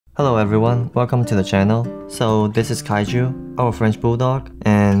Hello everyone, welcome to the channel. So this is Kaiju, our French Bulldog,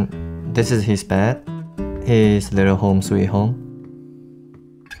 and this is his bed, his little home sweet home.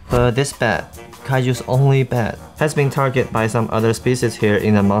 But this bed, Kaiju's only bed, has been targeted by some other species here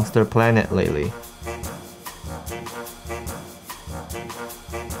in the monster planet lately.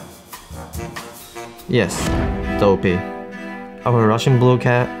 Yes, Dopey. Our Russian blue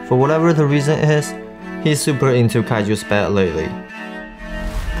cat, for whatever the reason is, he's super into Kaiju's bed lately.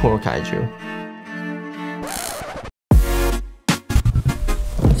 Poor Kaiju.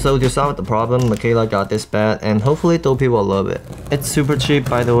 So to solve the problem, Michaela got this bed and hopefully Dopey will love it. It's super cheap,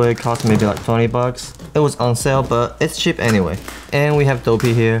 by the way, cost maybe like 20 bucks. It was on sale, but it's cheap anyway. And we have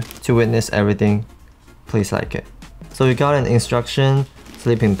Dopey here to witness everything. Please like it. So we got an instruction,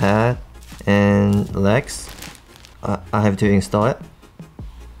 sleeping pad, and legs. I have to install it.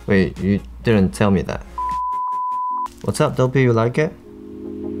 Wait, you didn't tell me that. What's up, Dopey? You like it?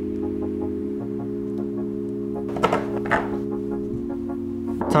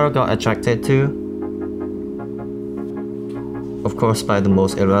 Taro got attracted to, of course, by the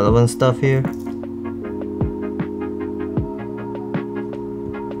most irrelevant stuff here.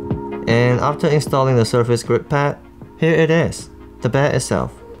 And after installing the surface grip pad, here it is, the bed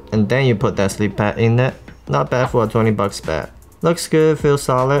itself. And then you put that sleep pad in it. Not bad for a 20 bucks bed. Looks good, feels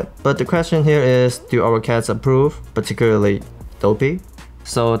solid, but the question here is, do our cats approve, particularly Dopey?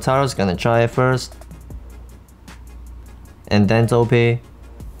 So Taro's gonna try it first, and then Dopey.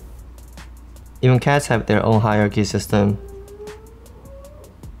 Even cats have their own hierarchy system.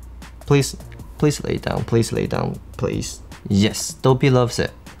 Please lay down, please. Yes, Dopey loves it.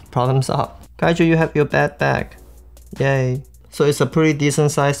 Problem solved. Kaiju, you have your bed back. Yay. So it's a pretty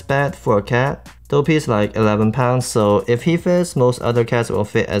decent sized bed for a cat. Dopey is like 11 pounds, so if he fits, most other cats will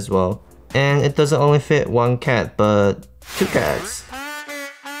fit as well. And it doesn't only fit one cat, but two cats.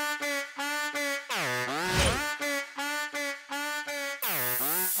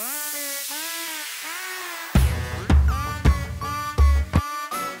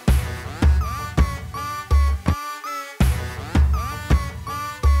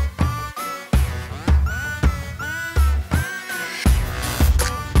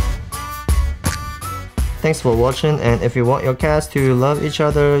 Thanks for watching, and if you want your cats to love each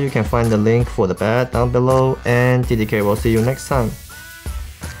other, you can find the link for the bed down below, and TDK will see you next time.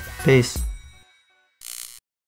 Peace.